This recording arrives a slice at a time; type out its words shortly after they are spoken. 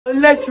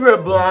Unless you were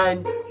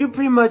blind, you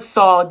pretty much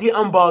saw the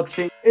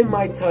unboxing in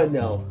my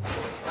thumbnail,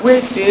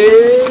 which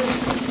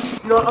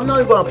is... You know, I'm not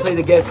even gonna play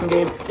the guessing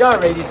game. Y'all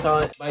already saw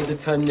it by the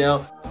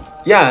thumbnail.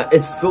 Yeah,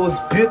 it's those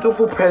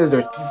beautiful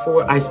predators.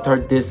 Before I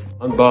start this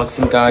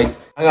unboxing, guys,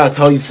 I gotta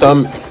tell you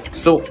something.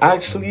 So I'm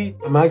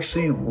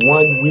actually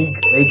 1 week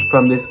late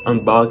from this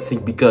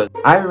unboxing because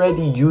I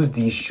already used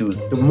these shoes.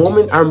 The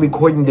moment I'm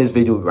recording this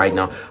video right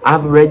now,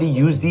 I've already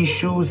used these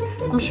shoes.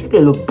 I'm sure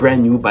they look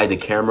brand new by the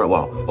camera.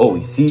 Wow. Oh,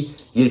 you see,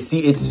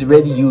 it's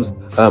already used.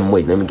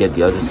 Wait, let me get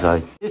the other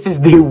side. This is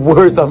the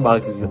worst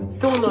unboxing video.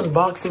 Still an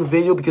unboxing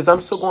video because I'm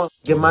still gonna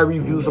get my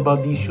reviews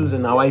about these shoes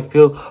and how I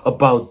feel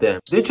about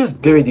them. They're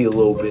just dirty a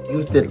little bit.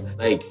 Used it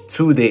like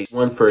 2 days.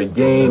 One for a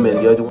game and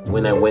the other one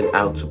when I went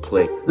out to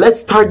play.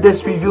 Let's start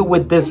this review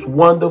with this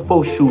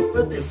wonderful shoe.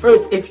 But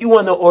first, if you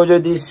want to order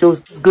these shoes,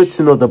 it's good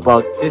to know the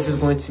box. This is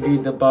going to be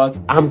the box.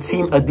 I'm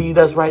team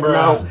Adidas right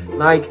now.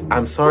 Nike,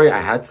 I'm sorry,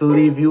 I had to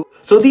leave you.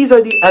 So these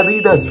are the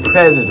Adidas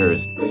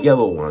Predators, the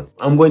yellow ones.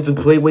 I'm going to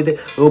play with it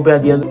a little bit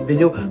at the end of the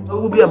video. It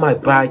will be in my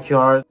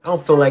backyard. I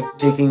don't feel like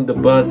taking the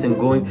bus and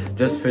going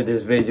just for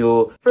this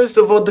video. First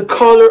of all, the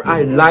color,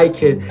 I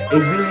like it. It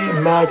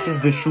really matches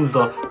the shoes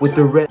with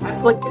the red. I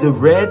feel like the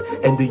red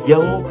and the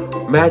yellow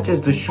matches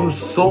the shoes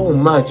so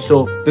much.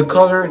 So the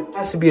color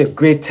has to be a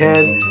great tan.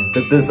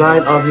 The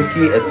design,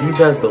 obviously,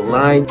 Adidas, the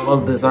line, all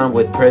designed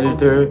with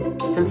Predator.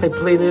 Since I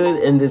played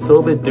it and it's a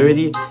little bit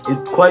dirty,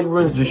 it quite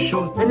ruins the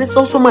shoes. And it's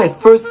also my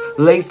first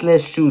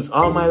laceless shoes.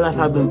 All my life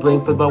I've been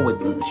playing football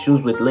with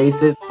shoes with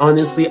laces.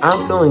 Honestly,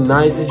 I'm feeling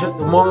nice. It's just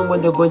the moment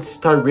when they're going to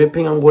start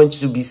ripping, I'm going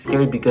to be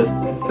scared because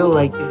I feel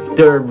like if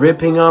they're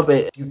ripping up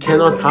and you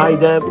cannot tie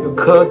them, you're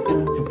cooked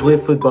to play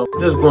football.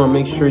 I'm just gonna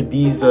make sure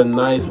these are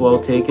nice, well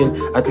taken.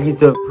 At least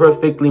they're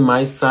perfectly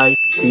my size.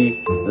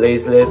 See,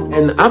 laceless.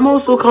 And I'm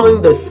also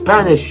calling the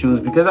Spanish shoes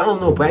because I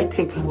don't know, but I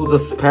think it was a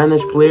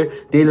Spanish player.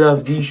 They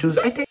love these shoes.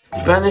 I think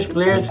Spanish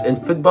players in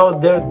football,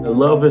 they're the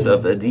lovers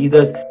of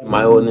Adidas, in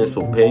my honest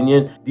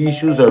opinion. These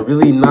shoes are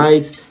really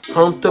nice,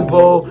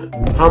 comfortable.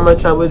 How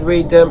much I would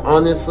rate them,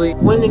 honestly,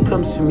 when it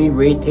comes to me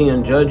rating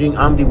and judging,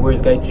 I'm the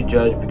worst guy to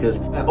judge because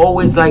I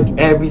always like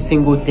every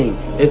single thing.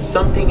 If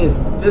something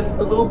is just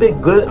a little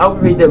bit good, I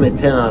would rate them a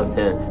 10 out of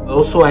 10.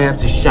 Also, I have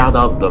to shout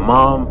out the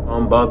mom.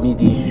 Mom bought me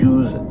these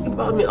shoes. She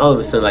bought me all of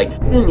a sudden, like,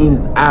 I didn't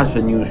even ask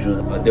for new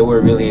shoes, but they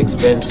were really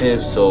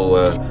expensive.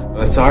 So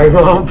sorry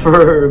mom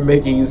for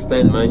making you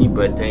spend money,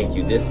 but thank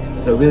you. This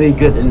is a really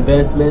good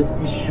investment.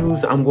 These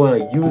shoes, I'm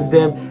going to use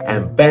them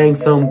and bang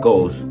some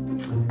goals.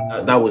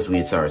 That was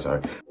weird,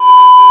 sorry.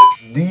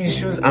 These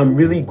shoes, I'm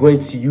really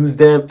going to use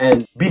them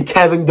and be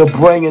Kevin De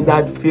Bruyne in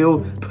that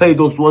field, play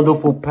those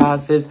wonderful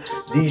passes.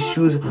 These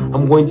shoes,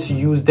 I'm going to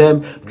use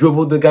them,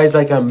 dribble the guys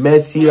like I'm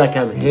Messi, like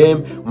I'm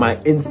him, my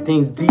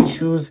instincts. These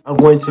shoes are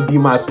going to be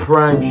my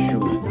prime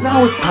shoes.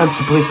 Now it's time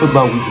to play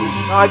football with these.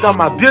 Now I got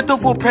my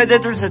beautiful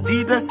Predators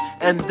Adidas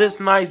and this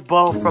nice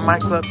ball from my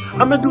club.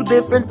 I'm gonna do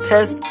different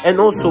tests, and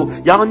also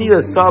y'all need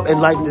to sub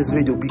and like this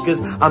video because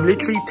I'm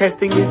literally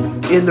testing this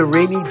in the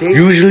rainy day.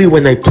 Usually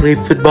when I play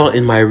football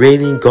in my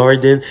raining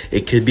garden,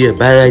 it could be a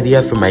bad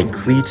idea for my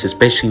cleats,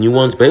 especially new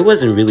ones, but it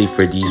wasn't really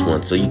for these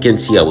ones. So you can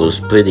see I was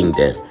splitting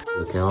them.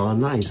 Looking all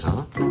nice,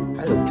 huh?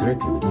 I look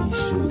drippy with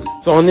these shoes.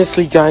 So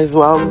honestly, guys,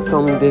 while I'm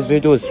filming this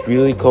video, it's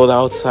really cold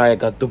outside. I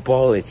got the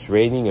ball. It's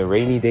raining, a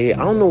rainy day. I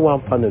don't know what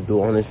I'm trying to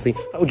do, honestly.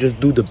 I would just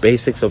do the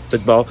basics of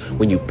football.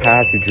 When you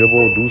pass, you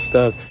dribble, do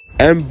stuff.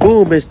 And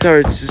boom, it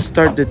starts to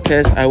start the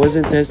test. I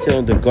wasn't testing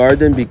on the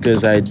garden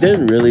because I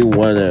didn't really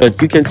want to.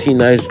 But you can see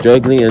nice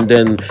juggling and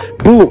then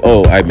boom.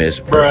 Oh, I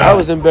missed. Bruh. I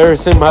was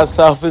embarrassing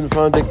myself in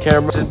front of the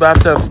camera. Just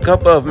after a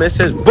couple of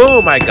misses,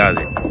 boom, I got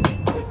it.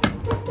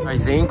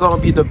 Guys, it ain't gonna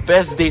be the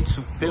best day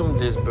to film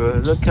this, bro.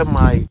 Look at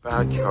my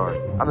backyard.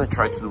 I'm gonna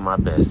try to do my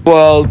best.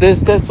 Well,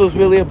 this test was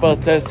really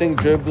about testing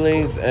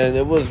dribblings, and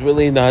it was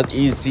really not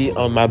easy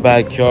on my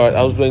backyard.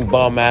 I was doing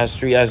ball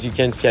mastery. As you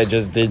can see, I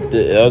just did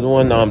the other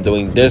one. Now I'm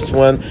doing this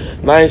one.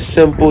 Nice,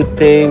 simple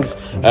things.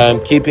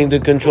 Keeping the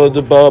control of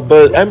the ball,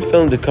 but I'm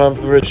feeling the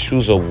comfort.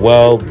 Shoes are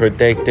well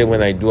protected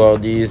when I do all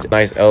these.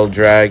 Nice L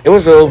drag. It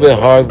was a little bit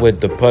hard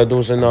with the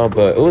puddles and all,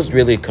 but it was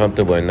really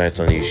comfortable and nice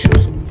on these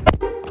shoes.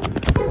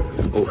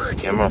 Oh,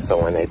 camera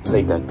fell when I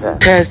played that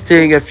pass.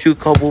 Testing a few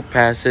couple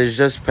passes,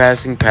 just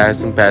passing.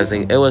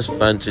 It was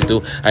fun to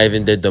do. I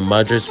even did the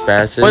Mrbeast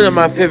passes. One of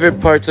my favorite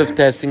parts of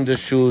testing the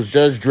shoes,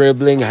 just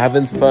dribbling,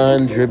 having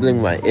fun,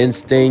 dribbling my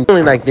instinct.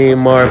 Feeling like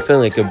Neymar,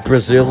 feeling like a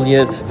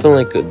Brazilian,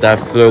 feeling like that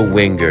flow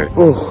winger.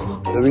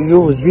 Oh, the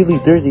review was really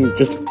dirty.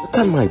 Just look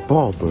at my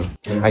ball, bro.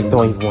 I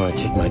don't even want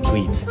to check my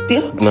cleats.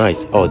 They look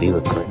nice. Oh, they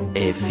look great.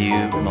 A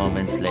few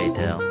moments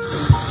later.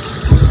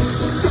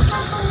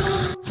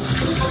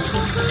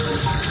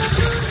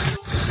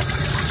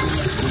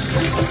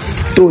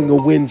 Doing a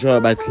win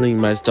job at cleaning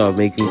my stuff,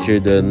 making sure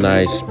they're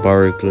nice,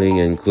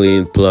 sparkling, and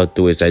clean. Plot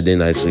twist, I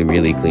didn't actually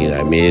really clean.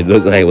 I mean, it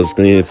looked like I was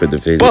cleaning for the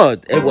video.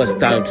 But it was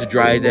time to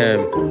dry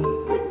them.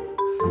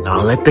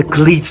 Now let the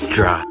cleats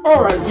dry.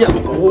 Alright, yeah.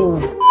 Oh.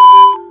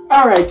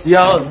 Alright,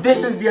 y'all,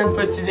 this is the end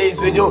for today's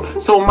video.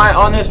 So my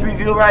honest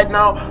review right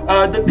now,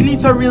 the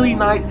cleats are really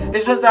nice.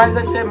 It's just, as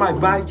I said, my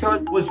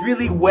backyard was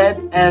really wet,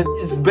 and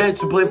it's better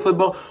to play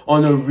football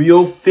on a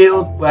real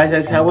field. But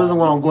as I said, I wasn't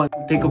going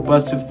to take a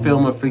bus to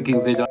film a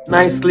freaking video.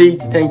 Nice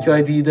cleats. Thank you,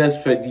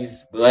 Adidas, for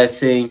these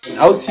blessings.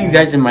 I'll see you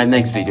guys in my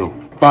next video.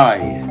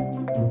 Bye.